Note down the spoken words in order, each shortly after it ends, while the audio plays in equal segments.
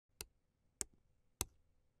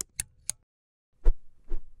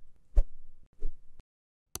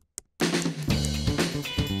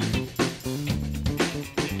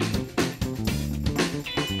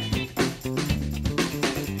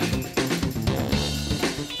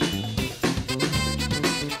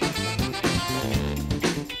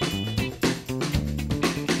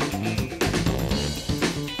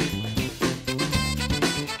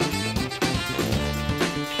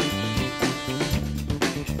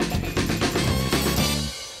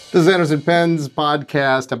This is Anderson Penn's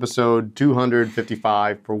podcast, episode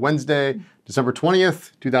 255 for Wednesday, December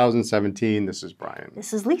 20th, 2017. This is Brian.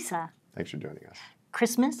 This is Lisa. Thanks for joining us.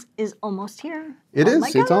 Christmas is almost here. It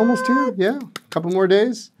is. It's almost here. Yeah. A couple more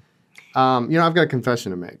days. I've got a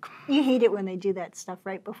confession to make. You hate it when they do that stuff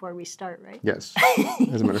right before we start, right? Yes.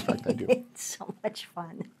 As a matter of fact, I do. It's so much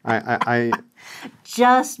fun. I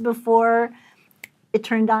Just before it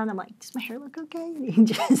turned on, I'm like, does my hair look okay? And he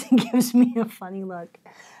just gives me a funny look.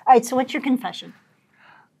 All right, so what's your confession?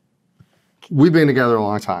 We've been together a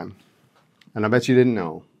long time, and I bet you didn't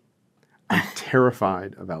know. I'm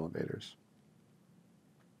terrified of elevators.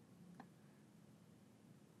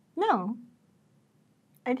 No,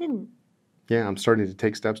 I didn't. Yeah, I'm starting to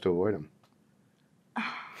take steps to avoid them.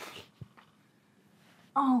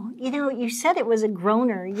 Oh, you said it was a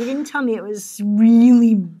groaner. You didn't tell me it was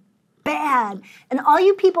really bad. And all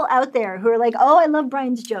you people out there who are like, oh, I love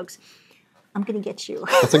Brian's jokes, I'm going to get you.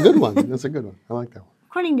 That's a good one. That's a good one. I like that one.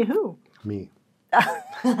 According to who? Me. All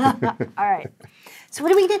right. So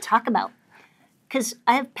what are we going to talk about? Because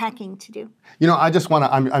I have packing to do. I just want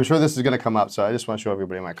to, I'm sure this is going to come up, so I just want to show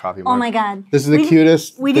everybody my coffee mug. Oh, my God. This is the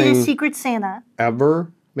cutest We thing did a Secret Santa.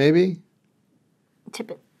 ever, maybe?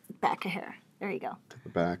 Tip it back a hair. There you go. Tip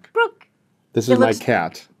it back. Brooke. This is my looks-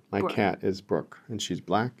 cat. My Brooke. cat is Brooke, and she's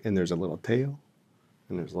black, and there's a little tail,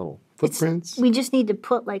 and there's little footprints. We just need to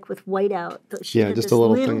put, with white out. She Yeah, had just this a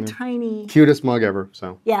little thing there. tiny... Cutest mug ever,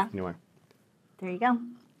 so Yeah. anyway. There you go.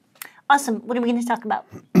 Awesome. What are we going to talk about?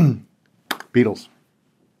 Beatles.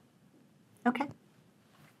 Okay.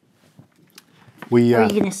 We Are you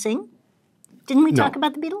going to sing? Didn't we No. talk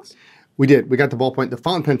about the Beatles? we did. We got the ballpoint. The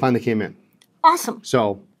fountain pen finally came in. Awesome.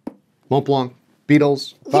 So, Montblanc,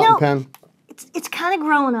 Beatles, fountain pen. It's kind of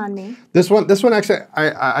growing on me. This one actually,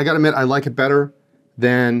 I got to admit, I like it better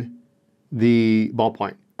than the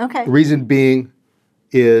ballpoint. Okay. The reason being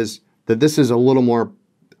is that this is a little more,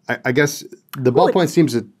 I guess, the ballpoint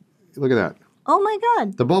seems to, look at that. Oh, my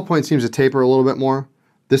God. The ballpoint seems to taper a little bit more.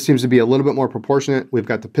 This seems to be a little bit more proportionate. We've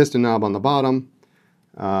got the piston knob on the bottom.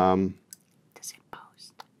 Does it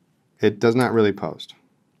post? It does not really post.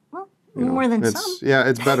 Well, more than It's some. Yeah,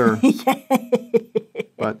 it's better.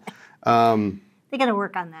 But They got to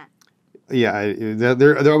work on that. yeah,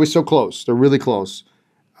 they're always so close. They're really close.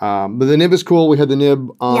 But the nib is cool. We had the nib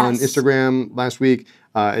on Yes. Instagram last week.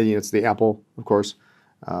 It's the Apple, of course.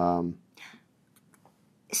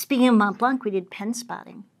 Speaking of Montblanc, we did pen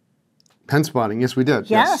spotting. Pen spotting, yes, we did.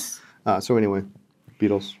 Yes. So anyway,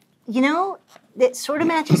 Beatles. That sort of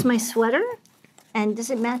matches my sweater. And does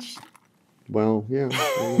it match? Well, yeah.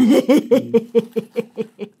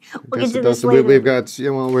 We'll get to this So later. we've got, we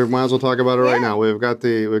might as well talk about it right Yeah. now. We've got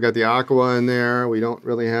the aqua in there. We don't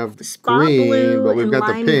really have the Spa green, blue but we've and got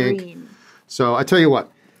the lime pink. green. So I tell you what,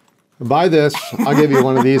 buy this. I'll give you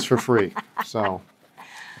one of these for free. So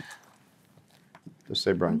just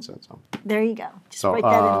say Brian said so. There you go. Just So write that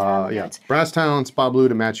in there on the yeah, notes. Brasstown Spa Blue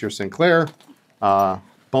to match your Sinclair.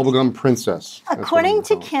 Bubblegum Princess. That's what According I'm to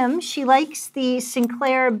calling it. Kim, she likes the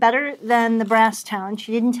Sinclair better than the Brasstown.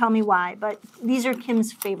 She didn't tell me why, but these are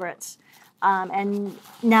Kim's favorites. And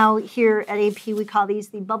now here at AP, we call these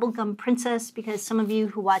the Bubblegum Princess because some of you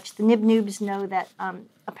who watch the Nib Noobs know that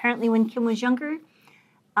apparently when Kim was younger,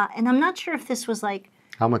 and I'm not sure if this was like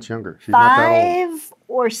How much younger? She's not that old. 5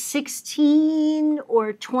 or 16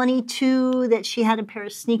 or 22 that she had a pair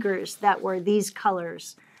of sneakers that were these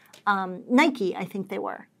colors. Nike, I think they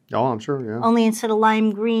were. Oh, I'm sure, yeah. Only instead of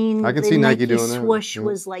lime green, I can the see Nike doing that, swoosh yeah.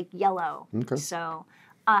 was like yellow. Okay. So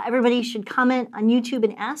everybody should comment on YouTube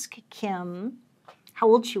and ask Kim how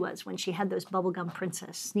old she was when she had those Bubblegum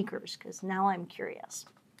Princess sneakers, because now I'm curious.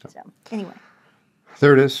 So anyway.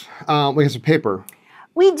 There it is. We got some paper.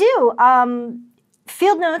 We do.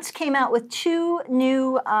 Field Notes came out with 2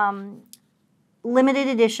 new limited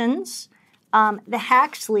editions. The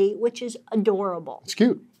Haxley, which is adorable. It's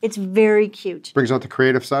cute. It's very cute. Brings out the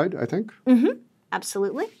creative side, I think.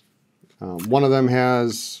 Absolutely. One of them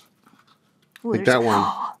has, Ooh, like that one.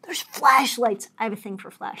 There's flashlights. I have a thing for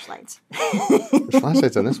flashlights. There's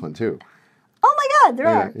flashlights on this one, too. Oh my God, there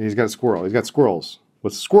are. He's got a squirrel. He's got squirrels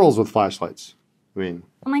with flashlights. I mean,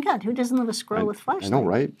 Oh my God, who doesn't love a squirrel with flashlights? I know,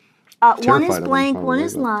 right? One Terrified is of them, blank, one probably,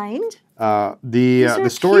 is but- lined. The are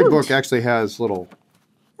storybook cute. actually has little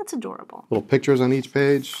That's adorable. pictures on each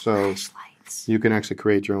page, so Flashlights. you can actually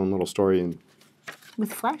create your own little story and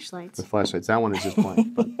With flashlights. with flashlights. That one is just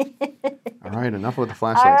blank. But, all right, enough with the All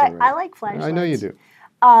flashlights right, already. I like flashlights. I know you do.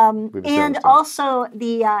 We've And established that. also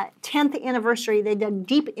the 10th anniversary, they dug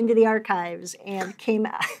deep into the archives and came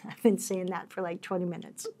out. I've been saying that for like 20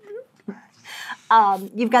 minutes.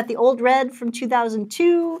 You've got the Old Red from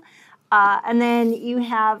 2002. And then you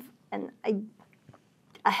have, and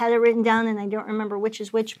I had it written down, and I don't remember which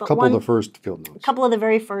is which, but a couple of the first field notes. A couple of the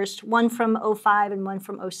very first, one from 05 and one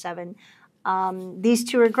from 07. These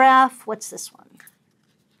two are graph. What's this one?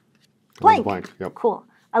 Blank. Blank, yep. Cool.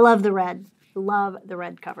 I love the red. Love the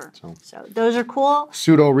red cover. So those are cool.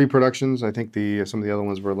 Pseudo reproductions. I think some of the other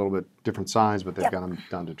ones were a little bit different size, but they've got them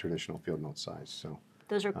down to traditional field note size. So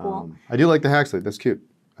those are cool. I do like the Haxley. That's cute.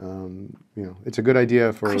 It's a good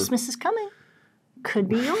idea for Christmas is coming. Could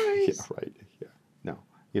be yours. Yeah, right. Yeah. No,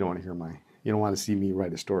 you don't want to hear you don't want to see me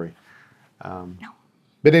write a story. No.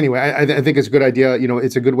 But anyway, I think it's a good idea.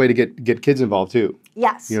 It's a good way to get kids involved too.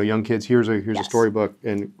 Yes. Young kids. Here's a storybook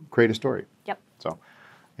and create a story. Yep. So,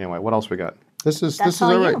 anyway, what else we got? This is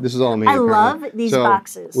all all right. you. This is all me. I apparently. love these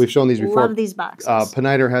boxes. We've shown these before. Love these boxes.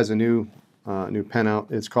 Pineider has a new pen out.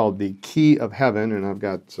 It's called the Key of Heaven, and I've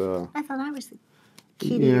got. I thought I was the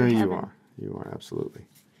key to your heaven. Yeah, you are absolutely.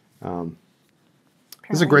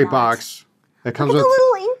 This is a great box. It comes with the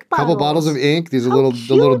little ink bottles. A couple bottles of ink. These are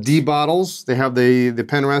the little D bottles. They have the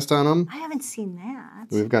pen rest on them. I haven't seen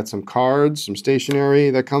that. We've got some cards, some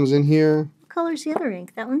stationery that comes in here. What color's the other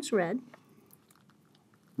ink? That one's red.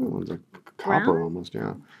 That one's a copper almost,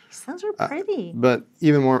 yeah. Those are pretty. But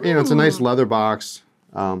even more, it's a nice leather box.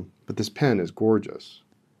 But this pen is gorgeous.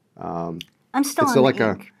 I'm still on the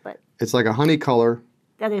ink, but it's like a honey color.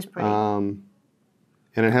 That is pretty. And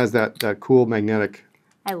it has that cool magnetic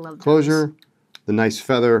I love closure. Those. The nice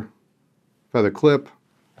feather clip.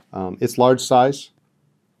 It's large size.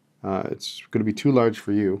 It's going to be too large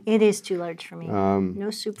for you. It is too large for me. No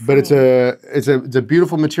soup for but me. it's a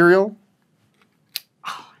beautiful material.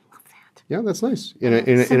 Oh, I love that. Yeah, that's nice. And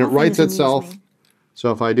it writes itself.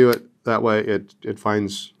 So if I do it that way, it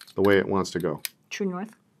finds the way it wants to go. True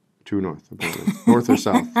north. True north, apparently. North or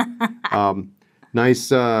south.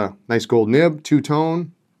 Nice gold nib,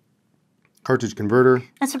 two-tone, cartridge converter.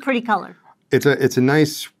 That's a pretty color. It's a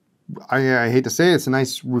nice. I hate to say it, it's a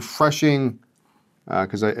nice refreshing.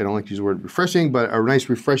 Because I don't like to use the word refreshing, but a nice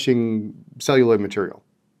refreshing celluloid material.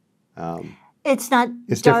 It's not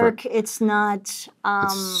it's dark. Different. It's not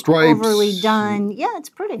it's stripes, overly done. Yeah, it's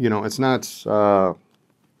pretty. It's not. It's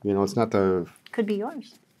not the. Could be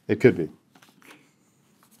yours. It could be.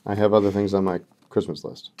 I have other things on my Christmas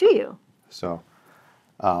list. Do you? So,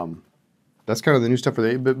 that's kind of the new stuff for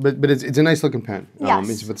the. But it's a nice looking pen. Yes.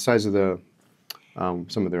 It's about the size of the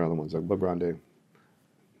some of their other ones like Grande,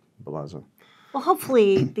 Balazzo. Well,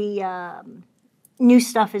 hopefully the new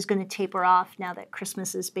stuff is going to taper off now that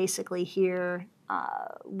Christmas is basically here.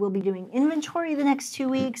 We'll be doing inventory the next 2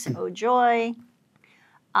 weeks. Oh, joy.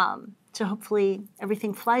 So hopefully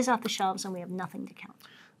everything flies off the shelves and we have nothing to count.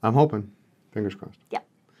 I'm hoping. Fingers crossed. Yeah.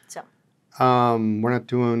 So. We're not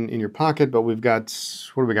doing in your pocket, but we've got,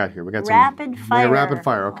 what do we got here? We got rapid fire. Rapid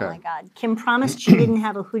fire, okay. Oh my God. Kim promised she didn't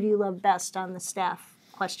have a who do you love best on the staff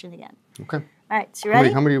question again. Okay. All right, so you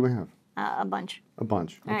ready? How many do we have? A bunch. A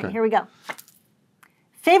bunch. All okay. right, here we go.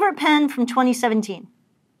 Favorite pen from 2017?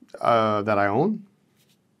 That I own?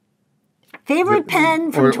 Favorite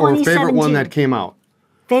pen from 2017? Or favorite one that came out?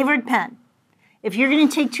 Favorite pen. If you're going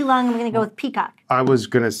to take too long, I'm going to go with Peacock. I was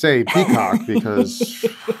going to say Peacock because,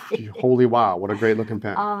 holy wow, what a great looking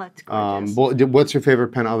pen. Oh, it's gorgeous. What's your favorite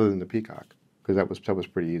pen other than the Peacock? Because that was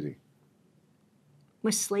pretty easy.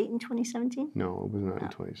 Was Slate in 2017? No, it was not in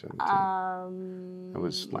 2017. That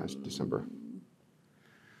was last December.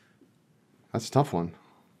 That's a tough one.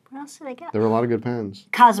 What else did I get? There were a lot of good pens.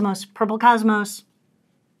 Cosmos, Purple Cosmos.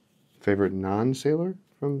 Favorite non-sailor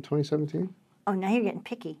from 2017? Oh, now you're getting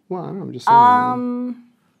picky. Well, I don't know, I'm just saying.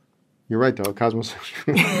 You're right, though. Cosmos.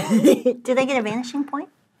 Did they get a vanishing point?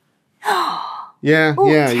 Yeah, Ooh,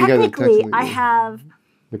 yeah. You got it. Technically, I have...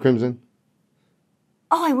 The Crimson?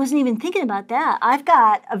 Oh, I wasn't even thinking about that. I've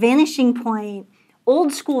got a vanishing point,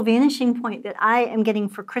 old school vanishing point that I am getting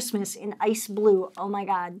for Christmas in ice blue. Oh my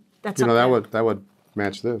God, that's that would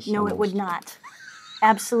match this. No, almost. it would not.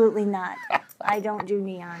 Absolutely not. I don't do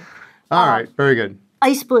neon. All right, very good.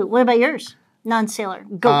 Ice blue. What about yours? Non-sailor.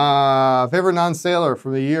 Go. Favorite non-sailor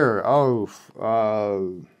from the year? Oh,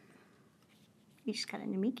 You just got a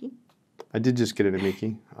Namiki. I did just get a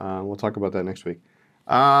Namiki. We'll talk about that next week.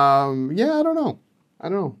 Yeah, I don't know.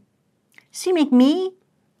 So you make me?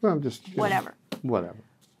 Well, I'm just whatever. Whatever.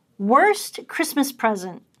 Worst Christmas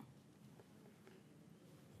present?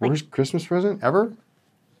 Worst Christmas present ever?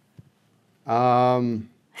 I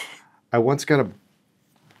once got a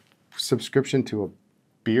subscription to a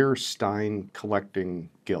beer stein collecting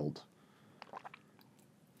guild.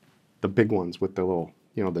 The big ones with the little,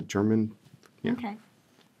 the German. Yeah. Okay.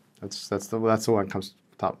 That's the one that comes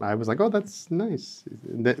thought I was like, oh, that's nice.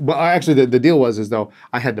 Well, actually, the deal was though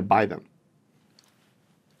I had to buy them.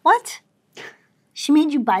 What? She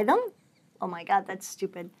made you buy them? Oh my God, that's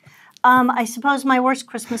stupid. I suppose my worst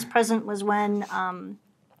Christmas present was when, I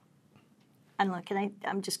don't know,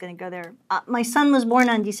 I'm just going to go there. My son was born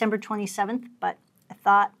on December 27th, but I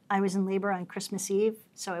thought I was in labor on Christmas Eve,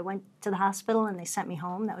 so I went to the hospital and they sent me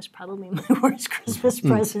home. That was probably my worst Christmas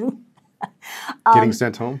present. Getting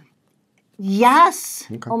sent home? Yes.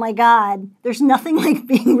 Okay. Oh my God. There's nothing like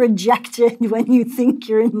being rejected when you think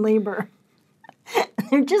you're in labor.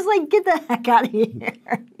 They're just like, get the heck out of here.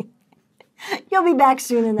 You'll be back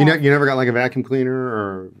soon enough. You never got like a vacuum cleaner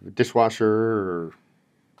or a dishwasher or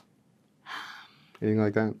anything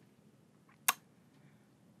like that?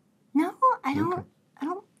 No, I don't. Okay. I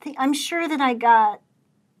don't think. I'm sure that I got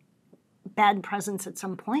bad presents at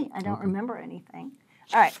some point. I don't remember anything.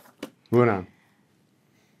 All right. Moving on.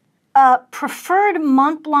 Preferred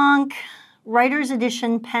Montblanc Writer's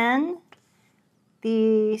Edition pen,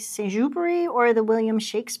 the Saint-Exupéry or the William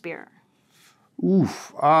Shakespeare?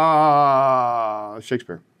 Oof.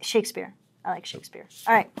 Shakespeare. Shakespeare. I like Shakespeare.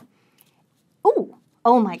 All right. Ooh.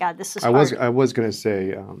 Oh my God, this is hard. I was going to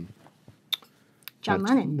say John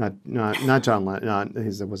Lennon. Not John Lennon.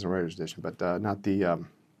 It wasn't a writer's edition, but not the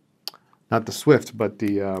Swift, but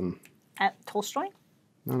the At Tolstoy?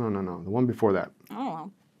 No. The one before that. I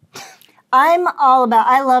don't know.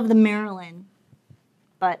 I love the Maryland,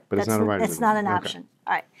 but it's not a writer's edition. It's not an option.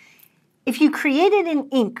 All right. If you created an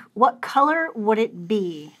ink, what color would it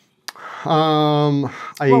be?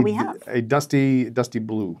 We have a dusty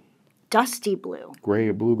blue. Dusty blue.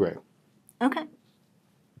 Blue gray. Okay.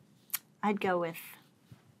 I'd go with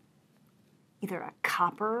either a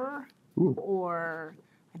copper or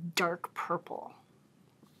a dark purple.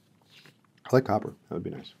 I like copper. That would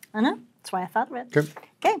be nice. I know. That's why I thought of it.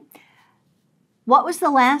 Okay. What was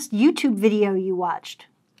the last YouTube video you watched?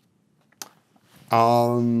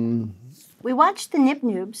 We watched the Nip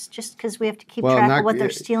Noobs just because we have to keep track of what they're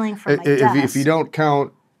stealing from my desk. If you don't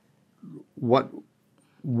count what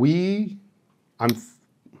What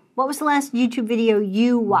was the last YouTube video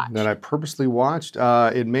you watched? That I purposely watched?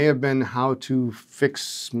 It may have been how to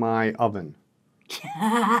fix my oven.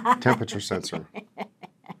 Temperature sensor.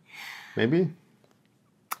 Maybe?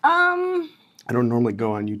 I don't normally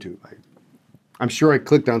go on YouTube. I'm sure I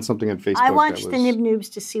clicked on something on Facebook. I watched the Nib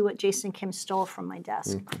Noobs to see what Jason Kim stole from my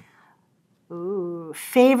desk. Okay. Ooh,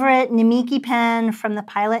 favorite Namiki pen from the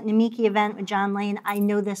Pilot Namiki event with John Lane. I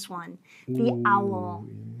know this one. The owl.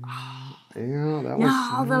 Yeah, that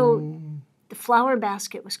was... although the flower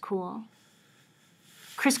basket was cool.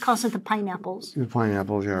 Chris calls it the pineapples. The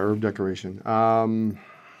pineapples, yeah, herb decoration. Oh.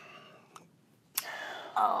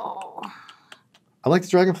 I like the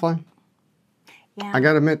dragonfly. Yeah. I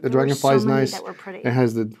gotta admit, the dragonfly is nice. That were pretty. It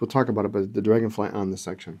has we'll talk about it, but the dragonfly on the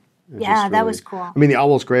section. Yeah, that was cool. I mean, the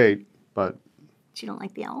owl's great, but... You don't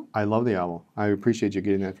like the owl? I love the owl. I appreciate you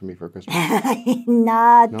getting that for me for Christmas.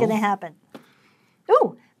 Not gonna happen.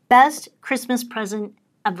 Ooh, best Christmas present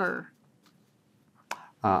ever.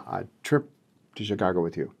 A trip to Chicago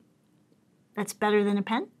with you. That's better than a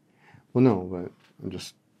pen? Well, no, but I'm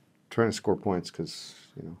just trying to score points because,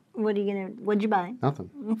 What'd you buy?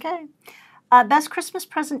 Nothing. Okay. Best Christmas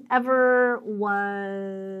present ever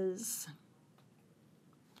was...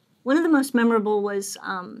 One of the most memorable was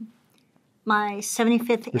my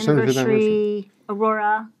 75th anniversary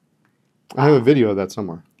Aurora. I have a video of that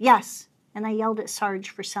somewhere. Yes, and I yelled at Sarge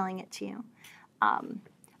for selling it to you. I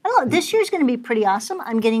don't know, this year's going to be pretty awesome.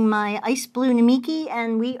 I'm getting my ice blue Namiki,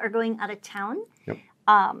 and we are going out of town. Yep.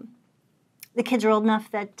 The kids are old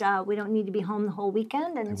enough that we don't need to be home the whole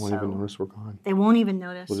weekend. And they won't even notice we're gone. They won't even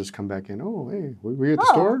notice. We'll just come back in. Oh, hey, were you at the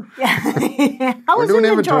store? Yeah. How was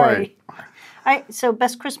inventory? All right, so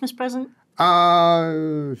best Christmas present?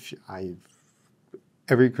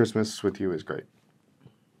 Every Christmas with you is great.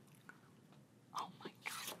 Oh, my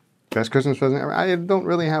God. Best Christmas present ever? I don't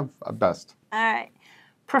really have a best. All right.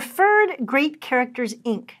 Preferred Great Characters,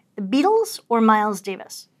 Inc., the Beatles or Miles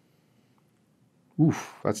Davis?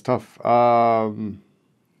 Oof, that's tough. I'm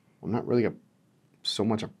not really so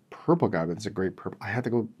much a purple guy, but it's a great purple. I had to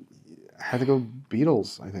go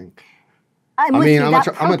Beatles, I think. I'm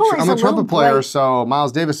a trumpet player, so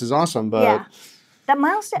Miles Davis is awesome, but... Yeah. That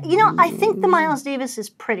Miles, I think the Miles Davis is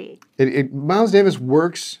pretty. Miles Davis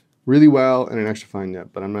works really well in an extra fine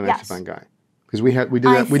nib, but I'm not an extra fine guy because we did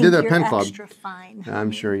that pen club. Extra fine.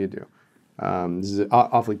 I'm sure you do. This is an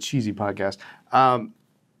awfully cheesy podcast.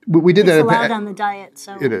 We did that. It's allowed on the diet,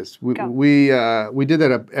 so it is. We did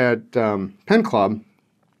that at Pen Club.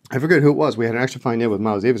 I forget who it was. We had an extra fine nib with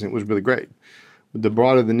Miles Davis, and it was really great. the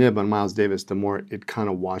broader the nib on Miles Davis, the more it kind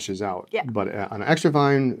of washes out. Yeah. But on an extra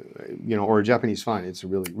fine, or a Japanese fine, it's a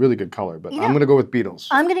really, really good color. But I'm going to go with Beatles.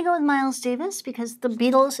 I'm going to go with Miles Davis because the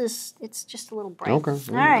Beatles it's just a little bright. Okay.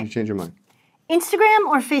 All right. You change your mind. Instagram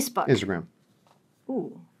or Facebook? Instagram.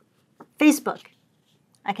 Ooh. Facebook.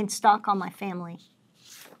 I can stalk all my family.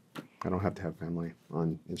 I don't have to have family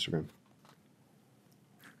on Instagram.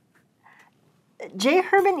 J.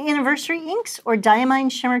 Herbin Anniversary Inks or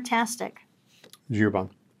Diamine Shimmer-tastic? Girbon.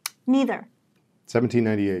 Neither.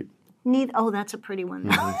 1798. Neither. Oh, that's a pretty one.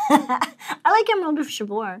 I like Emerald of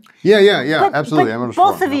Chabot. Yeah, absolutely. But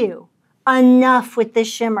both of you, enough with this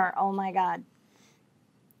shimmer. Oh my God.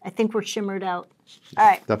 I think we're shimmered out. All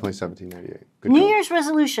right. Definitely 1798. Good New call. Year's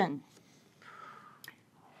resolution.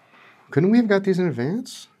 Couldn't we have got these in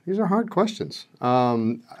advance? These are hard questions.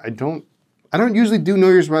 I don't usually do New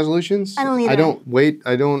Year's resolutions. I don't either. I don't wait.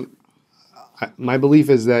 My belief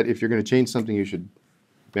is that if you're going to change something, you should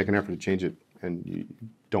make an effort to change it, and you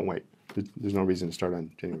don't wait. There's no reason to start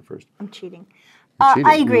on January 1st. I'm cheating. Cheating.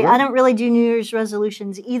 I agree. You're right. I don't really do New Year's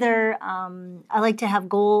resolutions either. I like to have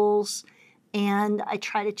goals, and I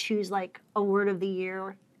try to choose like a word of the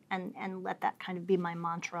year and let that kind of be my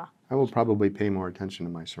mantra. I will probably pay more attention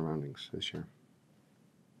to my surroundings this year.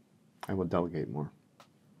 I will delegate more.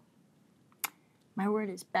 My word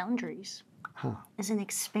is boundaries. Huh. As in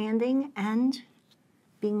expanding and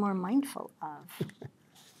being more mindful of.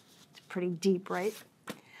 It's pretty deep, right?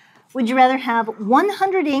 Would you rather have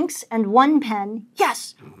 100 inks and 1 pen?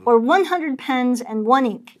 Yes. Or 100 pens and 1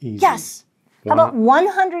 ink? Easy. Yes. How about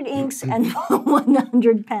 100 inks and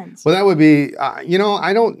 100 pens? Well, that would be, I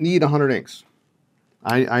don't need 100 inks.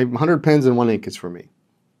 100 pens and 1 ink is for me.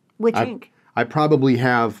 Which ink? I probably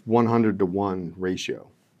have 100 to 1 ratio.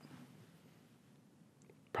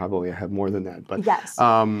 Probably I have more than that. But yes.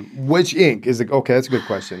 Which ink is it? Okay, that's a good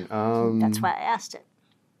question. That's why I asked it.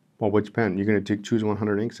 Well, which pen? You're going to choose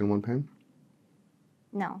 100 inks and 1 pen?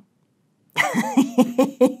 No.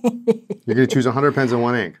 You're going to choose 100 pens and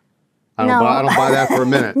 1 ink? I don't buy that for a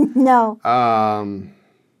minute. No. Can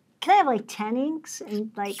I have like 10 inks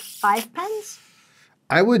and like 5 pens?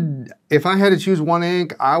 I would, if I had to choose 1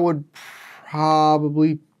 ink, I would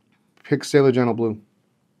probably pick Sailor Gentle Blue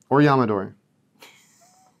or Yamadori.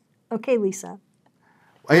 Okay, Lisa.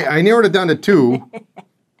 I narrowed it down to 2.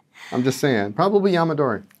 I'm just saying. Probably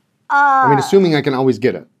Yamadori. Assuming I can always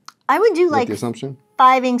get it. I would do like the assumption?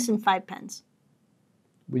 5 inks and 5 pens.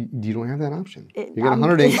 You don't have that option. You get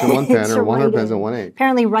 100 inks and 1 pen or 100 pens and 1 ink.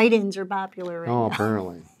 Apparently write-ins are popular right now.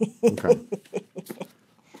 Apparently. Okay.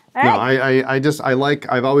 All right. No,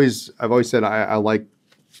 I've always said I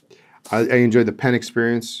enjoy the pen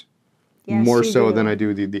experience more so than I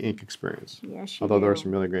do the ink experience. Yes, you Although do. there are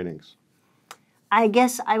some really great inks. I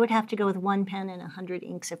guess I would have to go with 1 pen and 100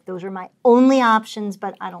 inks if those are my only options,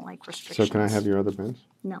 but I don't like restrictions. So can I have your other pens?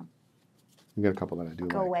 No. You got a couple that I do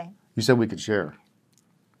Go like. away. You said we could share.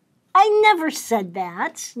 I never said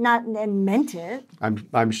that, not and meant it.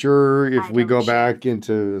 I'm sure if we don't go share. back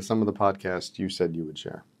into some of the podcasts, you said you would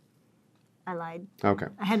share. I lied. Okay.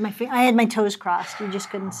 I had my toes crossed. You just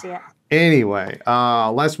couldn't see it. Anyway,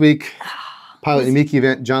 last week, Pilot Namiki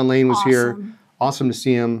event, John Lane was here. Awesome to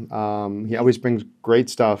see him. He always brings great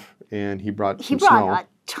stuff, and he brought some snow. A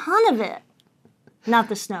ton of it. Not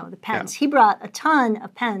the snow, the pens. Yeah. He brought a ton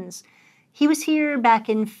of pens. He was here back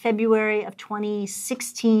in February of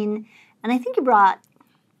 2016, and I think he brought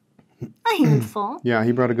a handful. Yeah,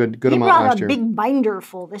 he brought a good He amount brought last a year. big binder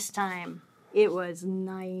full this time. It was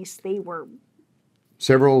nice. They were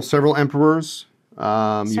Several emperors,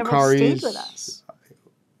 several Yukaris. stayed with us.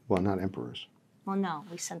 Well, not emperors. Well, no,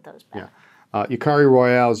 we sent those back. Yeah. Yukari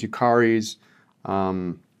Royales, Yukaris.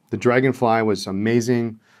 The Dragonfly was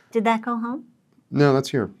amazing. Did that go home? No, that's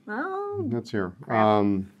here. Oh. That's here.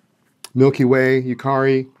 Milky Way,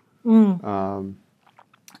 Yukari.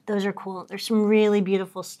 Those are cool. There's some really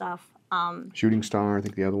beautiful stuff. Shooting Star, I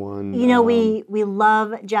think the other one. You know, we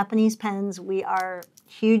love Japanese pens. We are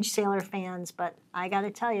huge Sailor fans, but I got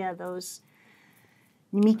to tell you, those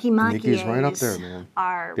Namiki Mickey's right up there, man.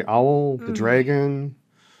 Are the owl, the dragon.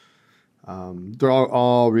 They're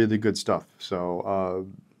all really good stuff. So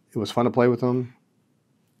it was fun to play with them.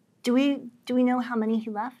 Do we know how many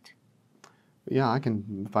he left? Yeah, I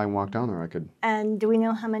can. If I walk down there, I could. And do we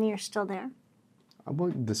know how many are still there?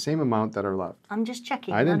 About the same amount that are left. I'm just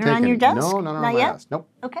checking. I didn't None take are on any. your desk? No, none are on Not my yet? desk. Nope.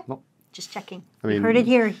 Okay. Nope. Just checking. I mean, You heard it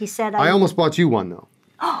here. He said. I almost bought you one though.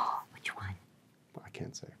 Oh, which one? I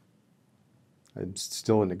can't say. I'm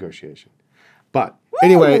still in negotiation. But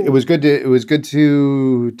anyway, it was good to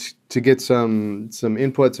get some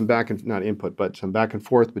input, some back and not input, but some back and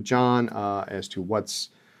forth with John as to what's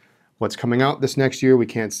What's coming out this next year, we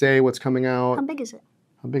can't say what's coming out. How big is it?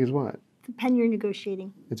 How big is what? The pen you're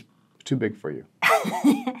negotiating. It's too big for you.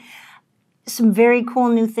 Some very cool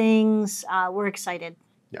new things. We're excited.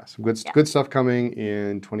 Yeah, some good stuff coming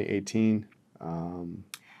in 2018.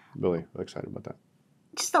 Really excited about that.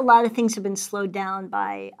 Just a lot of things have been slowed down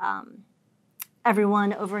by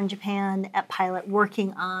everyone over in Japan at Pilot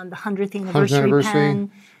working on the 100th anniversary pen,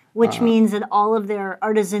 which means that all of their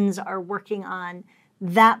artisans are working on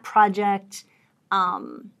that project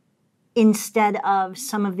instead of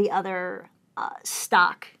some of the other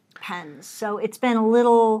stock pens. So it's been a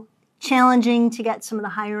little challenging to get some of the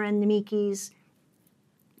higher end Namikis.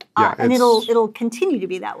 And it'll continue to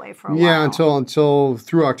be that way for a while. Yeah, until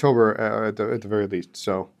through October at the very least.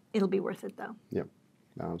 So it'll be worth it though. Yep.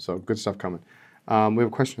 So good stuff coming. We have a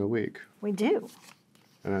question of the week. We do.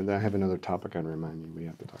 And I have another topic I'd remind you we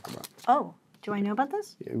have to talk about. Oh, do I know about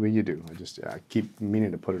this? Yeah, well, you do. I keep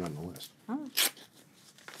meaning to put it on the list. Oh.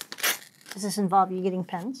 Does this involve you getting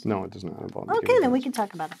pens? No, it does not involve me Okay, getting then pens. we can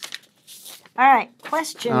talk about it. All right,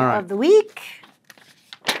 question of the week.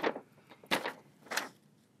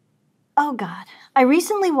 Oh, God. I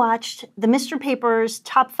recently watched the Mr. Paper's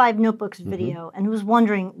Top 5 Notebooks video and was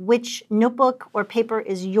wondering which notebook or paper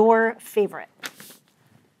is your favorite.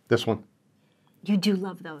 This one. You do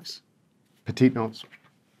love those. Petite Notes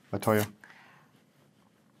by Toyo.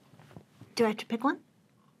 Do I have to pick one?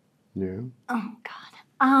 Yeah. Oh,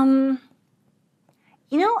 God.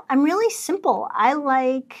 You know, I'm really simple. I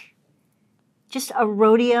like just a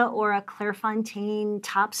Rhodia or a Clairefontaine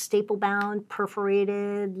top staple-bound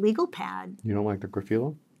perforated legal pad. You don't like the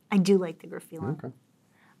Graphilo? I do like the Graphilo. Okay.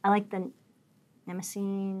 I like the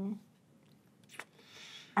Nemesine.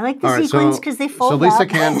 I like the sequins because they fold So Lisa up.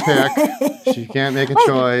 can't pick. She can't make a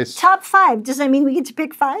choice. Top 5. Does that mean we get to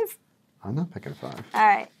pick 5? I'm not picking 5. All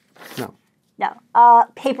right. No. No.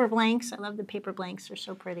 Paper blanks. I love the paper blanks. They're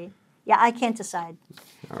so pretty. Yeah, I can't decide.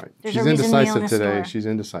 All right. There's She's a reason we own indecisive a today. store. She's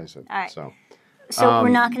indecisive. All right. So we're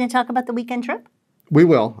not going to talk about the weekend trip? we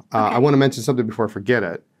will. I want to mention something before I forget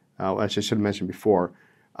it. Actually, I should have mentioned before.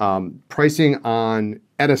 Pricing on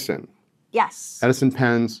Edison. Yes. Edison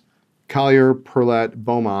pens, Collier, Perlette,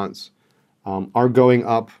 Beaumonts are going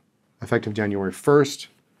up effective January 1st.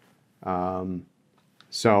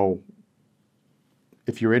 So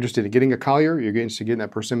if you're interested in getting a Collier, you're interested in getting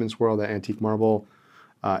that Persimmon Swirl, that antique marble,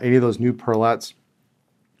 any of those new Perlettes,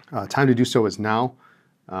 time to do so is now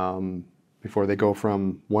before they go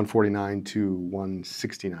from $149 to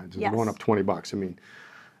 $169. So they're going up $20. I mean,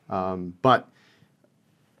 but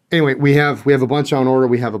anyway, we have a bunch on order.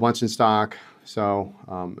 We have a bunch in stock. So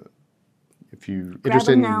if you're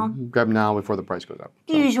interested, grab them now before the price goes up.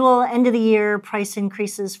 The usual end of the year price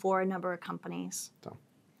increases for a number of companies. So,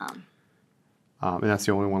 and that's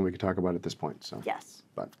the only one we can talk about at this point. So yes.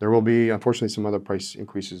 But there will be, unfortunately, some other price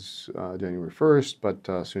increases January 1st. But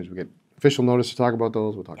as soon as we get official notice to talk about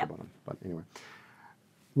those, we'll talk about them. But anyway,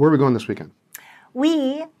 where are we going this weekend?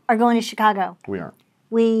 We are going to Chicago. We are.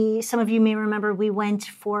 Some of you may remember, we went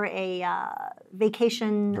for a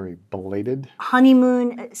vacation. Very belated.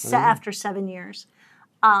 Honeymoon after 7 years.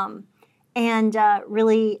 And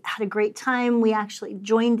really had a great time. We actually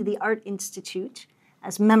joined the Art Institute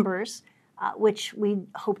as members, which we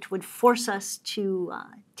hoped would force us to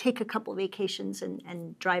take a couple vacations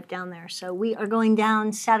and drive down there. So we are going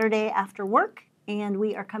down Saturday after work, and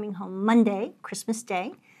we are coming home Monday, Christmas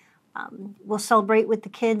Day. We'll celebrate with the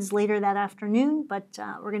kids later that afternoon, but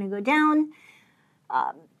we're going to go down,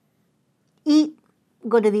 eat,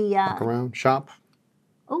 go to the... Walk around, shop.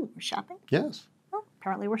 Oh, we're shopping? Yes. Oh,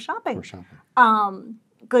 apparently we're shopping. We're shopping.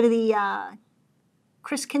 Go to the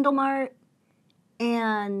Chris Kindle Mart,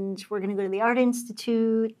 and we're going to go to the Art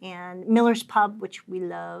Institute and Miller's Pub, which we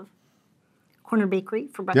love. Corner Bakery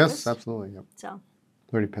for breakfast. Yes, absolutely. Yep. So. Are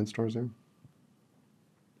there any pen stores there?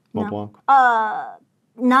 No. Montblanc?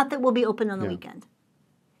 Not that we'll be open on the weekend.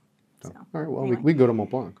 So, all right, well, anyway. we go to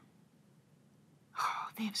Montblanc. Oh,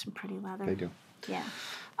 they have some pretty leather. They do. Yeah.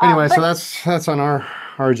 Anyway, so that's on our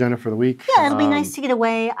agenda for the week. Yeah, it'll be nice to get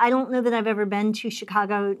away. I don't know that I've ever been to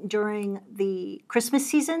Chicago during the Christmas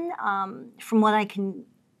season. From what I can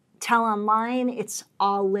tell online, it's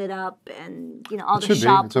all lit up and, all the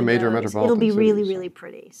shop It's a major windows. metropolitan It'll be city, really, so. really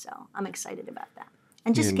pretty. So I'm excited about that.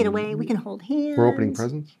 And just get away. We can hold hands. We're opening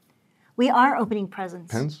presents? We are opening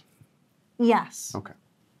presents. Pens? Yes. Okay.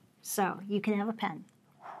 So you can have a pen.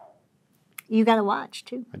 You got a watch,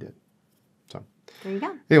 too. I did. So there you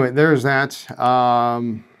go. Anyway, there's that.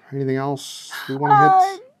 Anything else we want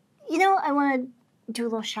to hit? I want to do a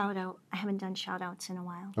little shout out. I haven't done shout outs in a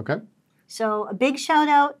while. Okay. So a big shout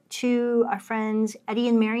out to our friends Eddie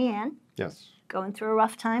and Marianne. Yes. Going through a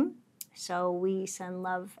rough time. So we send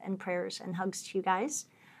love and prayers and hugs to you guys.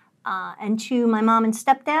 And to my mom and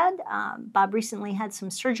stepdad, Bob recently had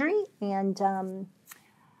some surgery, and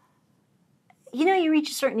you know, you reach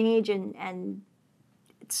a certain age and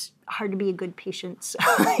it's hard to be a good patient. So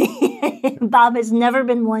Bob has never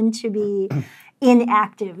been one to be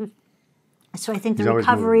inactive. So I think the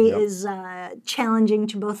recovery is challenging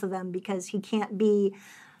to both of them because he can't be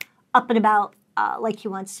up and about like he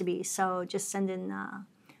wants to be. So just send in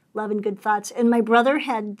love and good thoughts. And my brother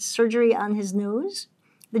had surgery on his nose.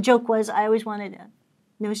 The joke was I always wanted a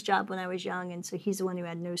nose job when I was young, and so he's the one who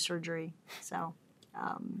had nose surgery. So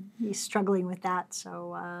he's struggling with that.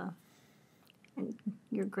 So and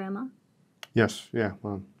your grandma? Yes, yeah.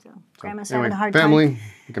 Well, so grandma's anyway, having a hard family, time.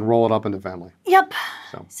 you can roll it up into family. Yep.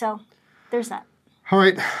 So there's that. All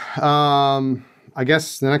right. I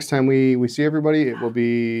guess the next time we see everybody, it will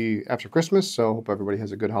be after Christmas. So hope everybody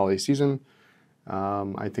has a good holiday season.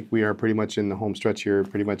 I think we are pretty much in the home stretch here.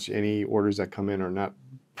 Pretty much any orders that come in are not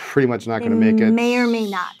going to make it. May or may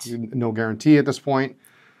not. No guarantee at this point.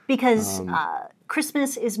 Because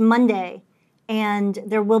Christmas is Monday, and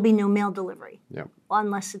there will be no mail delivery. Yep. Well,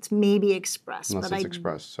 unless it's maybe express. Unless it's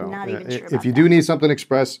express. So not even sure about if you do need something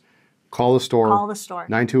express, call the store. Call the store.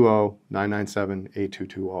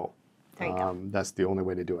 920-997-8220. There you go. That's the only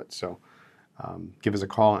way to do it. So give us a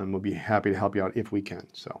call, and we'll be happy to help you out if we can.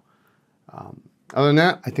 So other than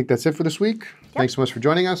that, I think that's it for this week. Yep. Thanks so much for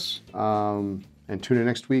joining us. And tune in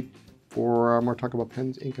next week for more talk about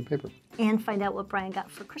pens, ink, and paper. And find out what Brian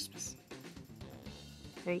got for Christmas.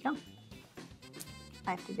 There you go.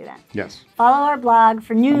 I have to do that. Yes. Follow our blog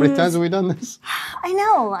for news. How many times have we done this? I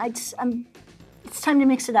know. It's time to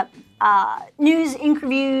mix it up. News, ink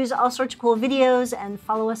reviews, all sorts of cool videos, and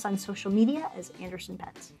follow us on social media as Anderson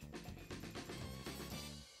Pets.